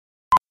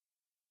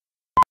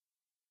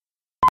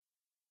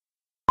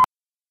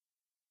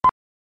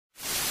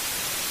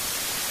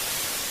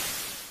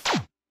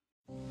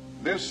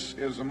This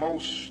is the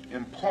most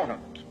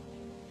important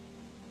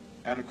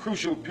and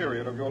crucial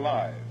period of your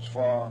lives,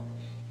 for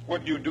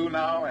what you do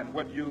now and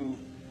what you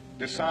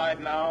decide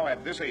now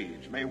at this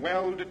age may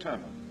well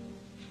determine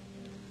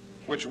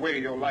which way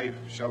your life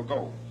shall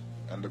go.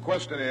 And the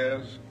question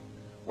is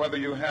whether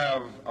you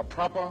have a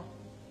proper,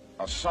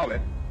 a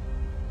solid,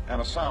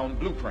 and a sound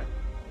blueprint.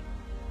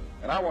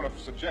 And I want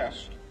to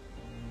suggest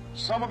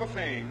some of the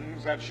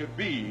things that should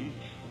be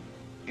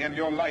in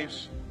your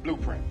life's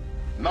blueprint.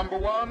 Number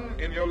one,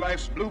 in your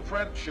life's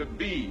blueprint should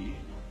be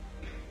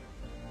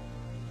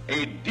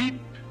a deep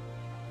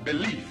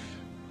belief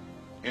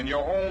in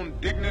your own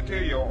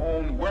dignity, your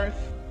own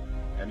worth,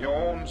 and your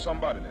own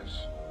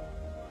somebodyness.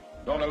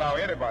 Don't allow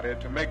anybody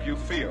to make you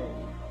feel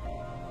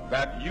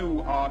that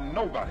you are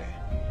nobody.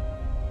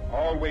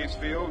 Always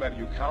feel that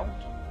you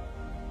count.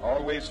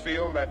 Always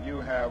feel that you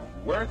have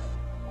worth.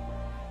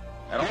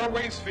 And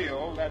always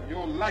feel that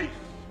your life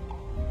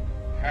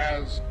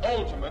has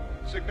ultimate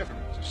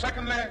significance.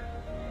 Secondly,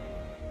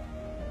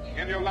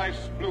 in your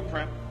life's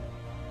blueprint,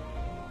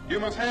 you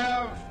must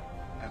have,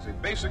 as a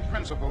basic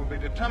principle, the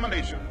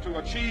determination to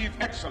achieve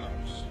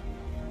excellence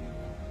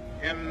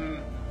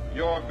in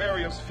your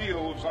various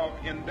fields of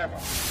endeavor.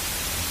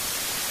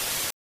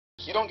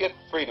 You don't get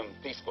freedom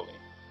peacefully.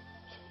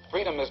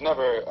 Freedom is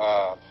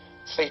never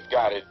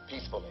safeguarded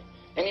peacefully.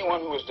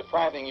 Anyone who is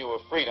depriving you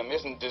of freedom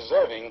isn't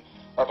deserving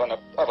of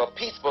a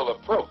peaceful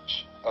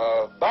approach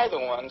by the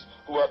ones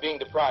who are being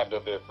deprived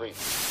of their freedom.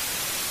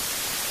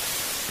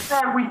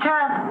 We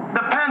can't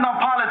depend on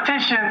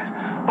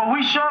politicians, but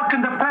we sure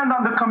can depend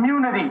on the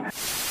community.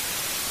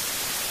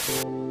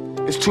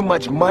 It's too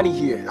much money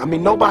here. I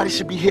mean, nobody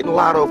should be hitting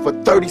lotto for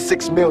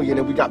 $36 million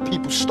and we got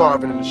people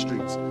starving in the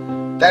streets.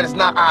 That is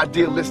not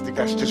idealistic,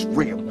 that's just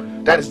real.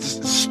 That is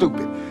just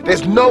stupid.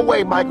 There's no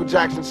way Michael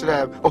Jackson should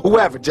have, or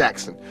whoever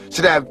Jackson,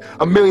 should have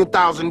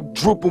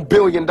 $1,000,000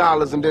 billion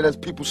and then there's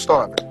people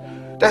starving.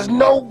 There's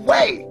no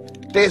way.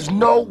 There's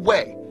no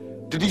way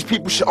that these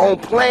people should own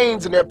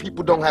planes and their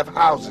people don't have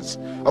houses,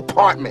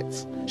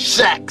 apartments,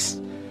 shacks,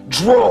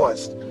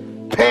 drawers,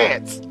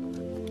 pants.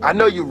 I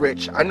know you're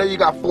rich. I know you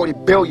got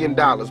 $40 billion,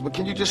 but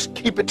can you just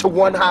keep it to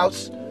one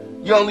house?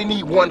 You only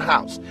need one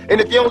house.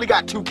 And if you only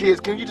got 2 kids,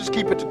 can you just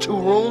keep it to 2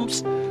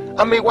 rooms?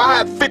 I mean, why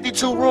have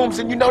 52 rooms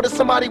and you know there's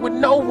somebody with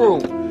no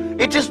room?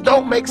 It just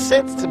don't make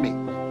sense to me.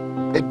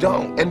 It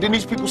don't. And then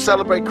these people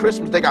celebrate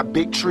Christmas. They got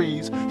big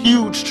trees,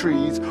 huge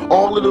trees,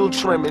 all the little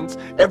trimmings.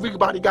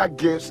 Everybody got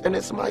gifts, and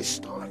then somebody's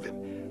starving.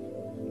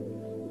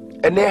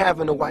 And they're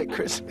having a white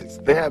Christmas.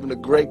 They're having a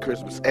great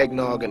Christmas,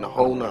 eggnog and the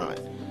whole nine.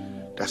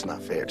 That's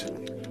not fair to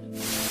me.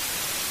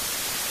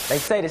 They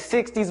say the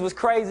 60s was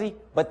crazy,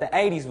 but the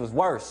 80s was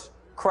worse.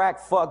 Crack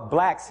fucked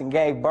blacks and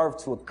gave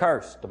birth to a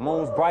curse. The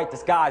moon's bright, the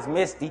sky's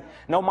misty.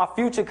 Know my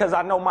future cause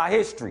I know my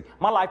history.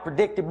 My life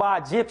predicted by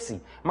a gypsy.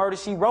 Murder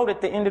she wrote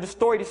at the end of the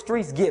story, the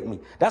streets get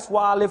me. That's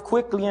why I live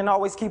quickly and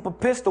always keep a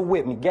pistol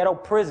with me. Ghetto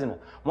prisoner,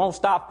 won't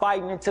stop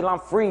fighting until I'm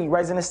free.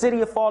 Raising a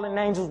city of fallen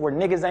angels where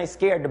niggas ain't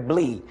scared to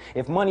bleed.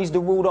 If money's the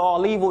root of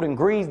all evil, then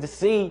greed's the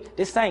seed.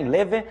 This ain't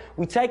living,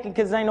 we taking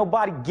cause ain't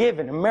nobody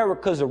giving.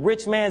 America's a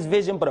rich man's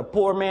vision but a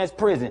poor man's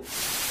prison.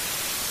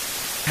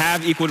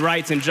 Have equal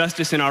rights and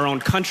justice in our own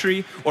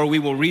country, or we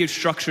will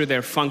restructure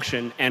their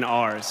function and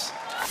ours.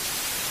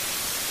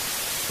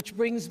 Which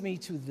brings me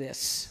to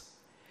this.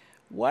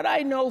 What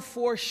I know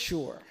for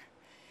sure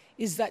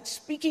is that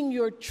speaking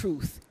your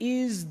truth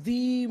is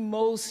the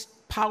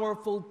most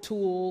powerful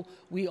tool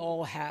we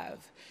all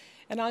have.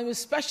 And I'm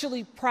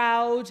especially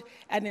proud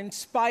and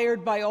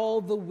inspired by all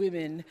the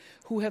women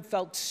who have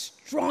felt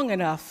strong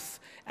enough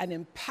and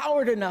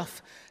empowered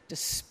enough to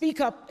speak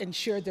up and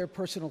share their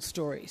personal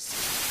stories.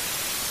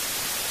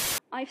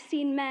 I've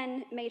seen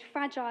men made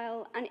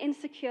fragile and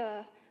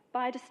insecure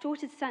by a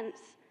distorted sense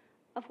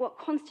of what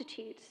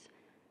constitutes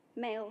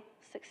male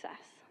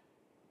success.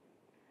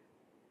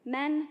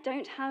 Men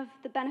don't have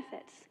the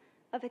benefits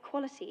of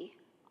equality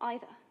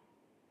either.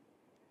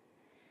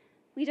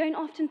 We don't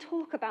often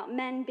talk about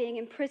men being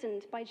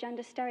imprisoned by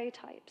gender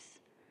stereotypes,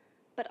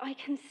 but I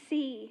can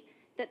see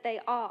that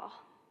they are,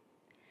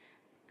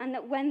 and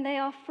that when they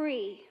are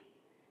free,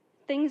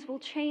 things will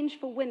change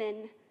for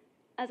women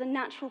as a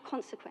natural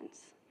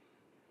consequence.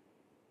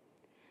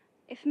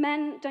 If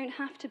men don't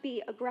have to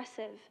be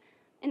aggressive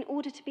in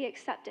order to be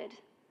accepted,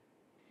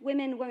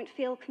 women won't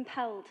feel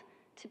compelled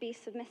to be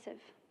submissive.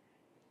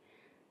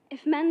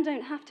 If men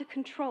don't have to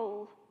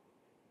control,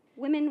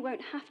 women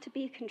won't have to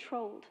be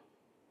controlled.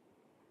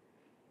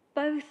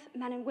 Both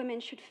men and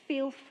women should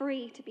feel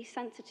free to be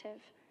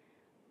sensitive.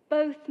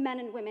 Both men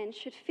and women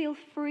should feel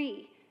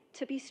free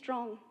to be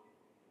strong.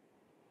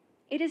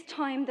 It is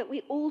time that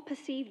we all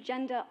perceive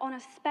gender on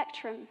a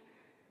spectrum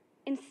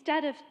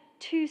instead of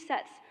 2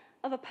 sets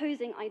of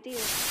opposing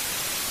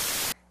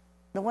ideas.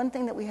 The one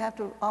thing that we have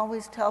to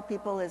always tell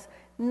people is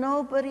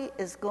nobody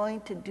is going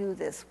to do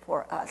this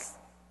for us.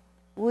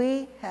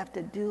 We have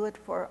to do it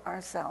for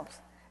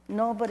ourselves.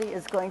 Nobody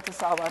is going to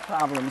solve our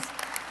problems.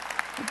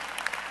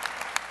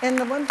 And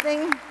the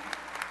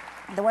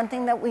one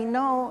thing that we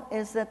know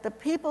is that the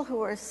people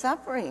who are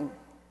suffering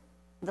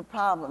the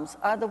problems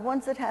are the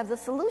ones that have the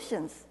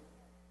solutions.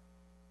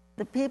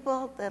 The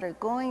people that are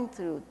going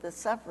through the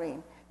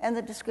suffering and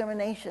the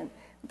discrimination,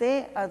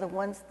 they are the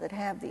ones that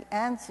have the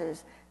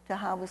answers to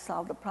how we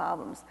solve the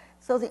problems.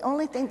 So the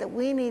only thing that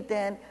we need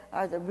then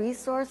are the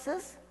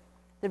resources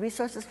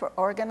for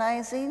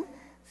organizing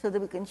so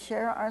that we can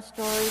share our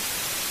stories.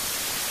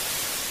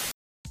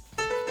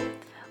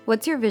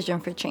 What's your vision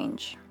for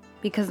change?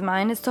 Because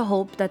mine is to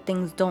hope that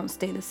things don't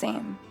stay the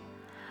same.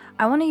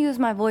 I want to use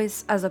my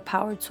voice as a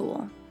power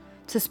tool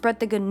to spread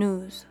the good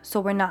news so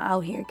we're not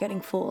out here getting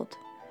fooled.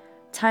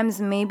 Times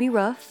may be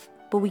rough,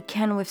 but we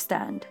can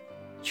withstand.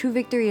 True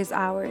victory is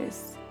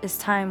ours. It's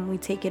time we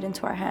take it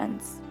into our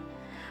hands.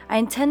 I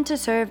intend to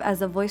serve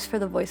as a voice for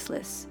the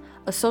voiceless,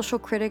 a social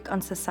critic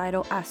on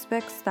societal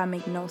aspects that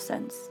make no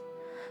sense.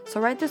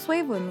 So ride this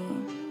wave with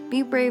me.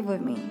 Be brave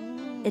with me.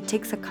 It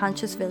takes a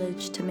conscious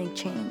village to make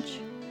change.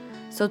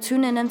 So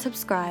tune in and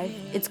subscribe.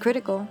 It's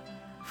critical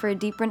for a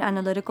deeper and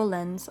analytical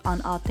lens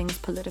on all things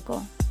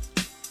political.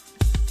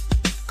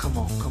 Come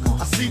on.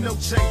 I see no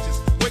changes.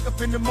 Wake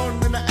up in the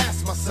morning and I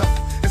ask myself,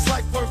 is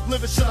life worth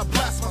living? Should I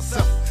blast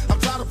myself? I'm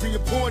tired of being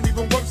poor and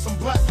even worse, I'm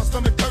black. My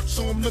stomach hurts,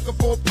 so I'm looking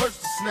for a purse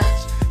to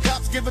snatch.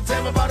 Cops give a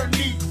damn about a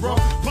Negro.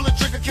 Pull a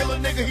trigger, kill a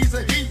nigga, he's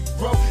a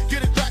hero.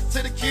 Get it back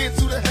to the kids,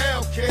 who the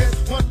hell cares?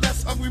 One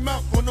less hungry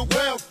mouth on the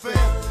welfare.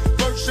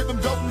 First ship them,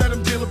 don't let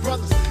them deal with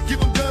brothers. Give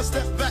them guns,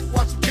 step back,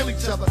 watch them kill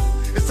each other.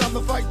 It's time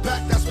to fight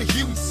back, that's what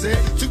Huey said.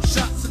 2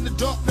 shots in the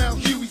dark, now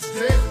Huey's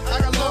dead. I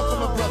got love for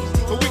my brothers,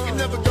 but we can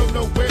never go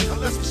nowhere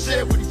unless we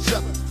share with each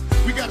other.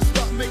 We gotta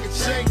start making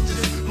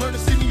changes. Learn to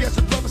see me as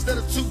a brother instead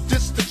of 2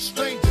 distant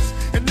strangers.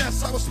 And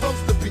that's how it's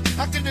supposed to be.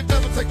 How can the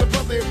devil take a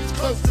brother if he's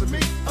close to me?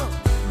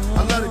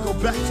 I let it go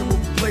back to when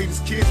we played as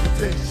kids, but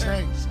things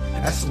changed.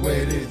 That's the way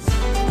it is.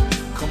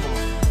 Come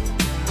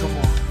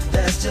on.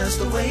 That's just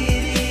the way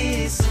it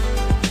is.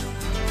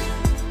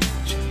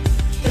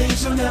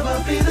 Things will never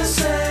be the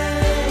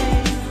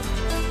same.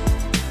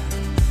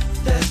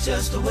 That's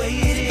just the way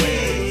it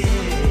is.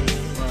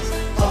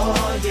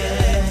 Oh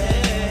yeah.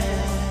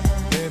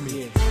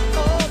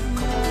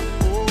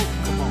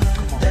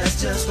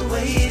 That's just the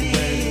way it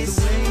is.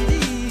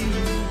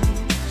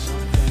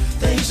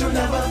 Things will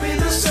never be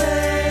the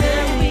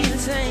same.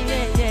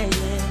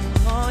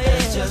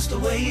 That's just the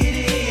way it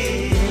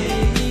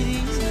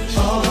is.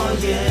 Oh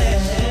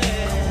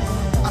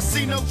yeah. I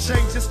see no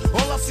changes.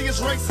 All I see is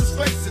racist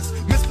faces.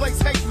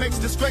 Misplaced hate makes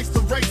disgrace to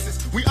races.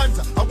 We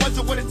under. I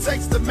wonder what it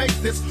takes to make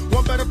this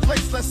one better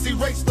place. Let's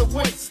erase the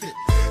wasted.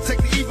 Take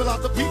the evil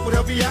out the people,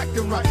 they'll be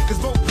acting right. Cause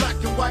both black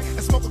and white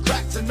and smoke a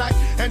crack tonight.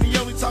 And the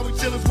only time we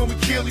chill is when we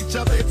kill each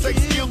other. It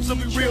takes skill to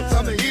be real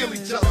time to heal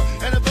each other.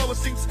 And although it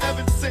seems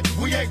evident,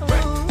 we ain't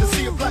ready to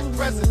see a black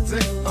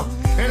president.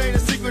 It ain't a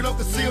secret, don't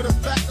conceal the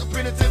fact. The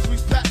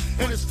penitentiary's packed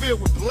and it's filled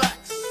with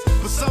blacks.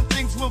 But some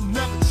things will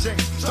never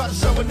change. Try to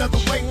show another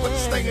way, but you're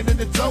staying in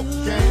the dope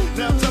game.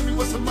 Now tell me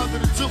what's a mother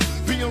to do.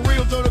 Being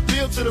real don't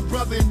appeal to the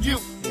brother in you.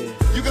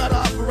 You gotta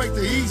operate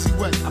the easy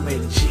way. I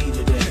made a G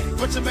today,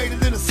 but you made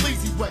it in a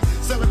sleazy way.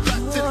 Sell it back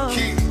to the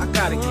kids. I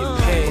gotta get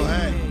paid.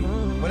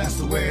 But that's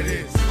the way it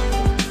is.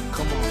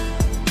 Come on.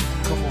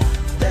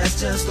 That's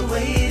just the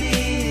way it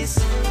is.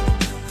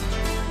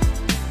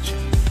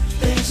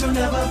 Things will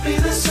never be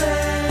the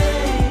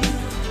same.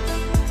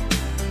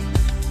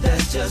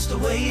 That's just the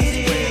way it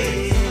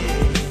is.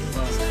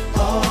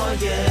 Oh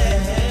yeah.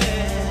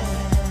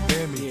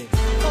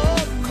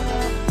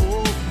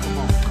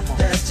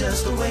 That's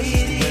just the way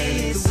it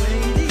is.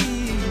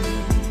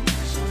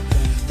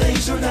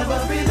 Things will never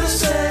be the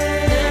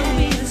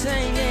same.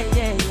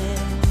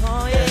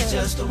 That's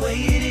just the way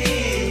it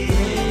is.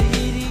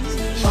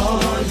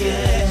 Oh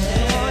yeah.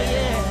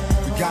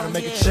 We gotta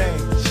make a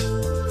change.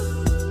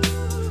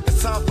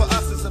 It's time for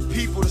us as a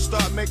people to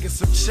start making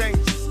some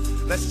changes.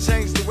 Let's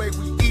change the way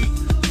we eat.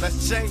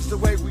 Let's change the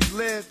way we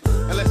live.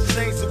 And let's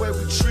change the way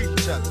we treat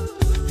each other.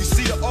 You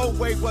see, the old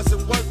way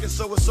wasn't working,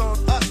 so it's on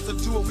us to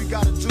do what we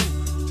gotta do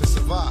to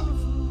survive.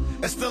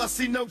 And still I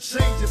see no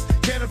changes.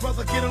 Can a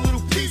brother get a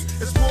little peace?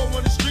 It's war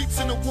on the streets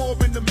and a war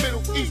in the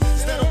Middle East.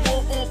 Instead of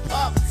war on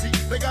poverty,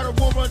 they got a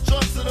war on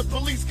drugs so the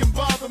police can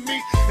bother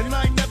me. And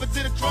I ain't never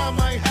did a crime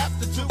I ain't have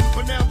to do.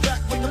 But now I'm back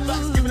with the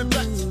facts, giving it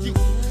back to you.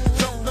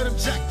 Don't let them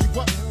jack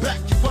you up,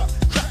 back you up,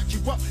 crack you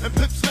up, and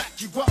pimp smack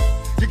you up.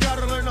 You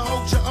gotta learn to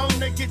hold your own.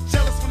 They get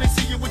jealous when they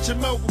see you with your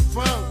mobile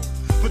phone.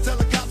 But tell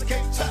the cops I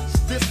can't touch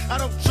this. I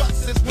don't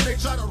trust this. When they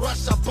try to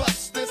rush, I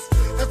bust this.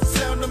 That's the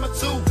sound number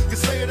 2. You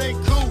say it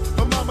ain't cool.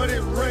 My mama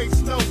didn't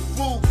raise no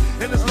fool.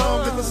 And as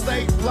long as I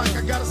stay black,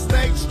 I got a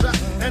stage strap.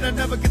 And I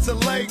never get to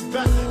lay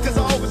back. Cause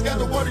I always got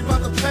to worry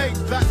about the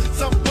payback.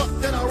 Some buck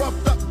that I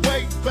roughed up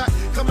way back.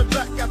 Coming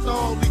back after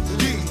all these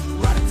years.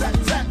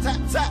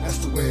 Rat-a-tat-tat-tat-tat. That's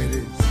the way it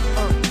is.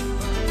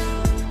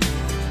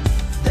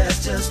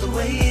 That's just the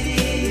way it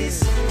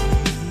is.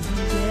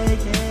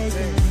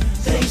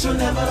 Things will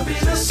never be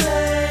the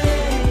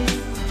same.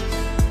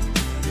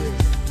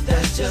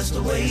 That's just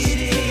the way it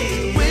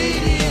is.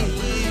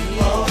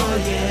 Oh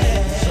yeah.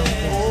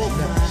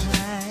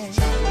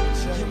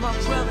 You're my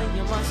brother,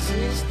 you're my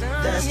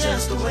That's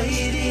just the way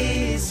it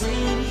is.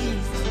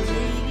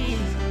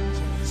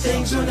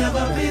 Things will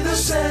never be the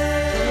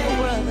same.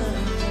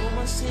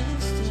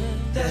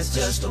 That's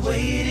just the way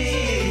it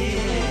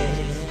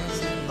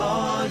is.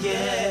 Oh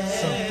yeah.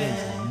 Some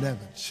things will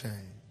never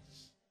change.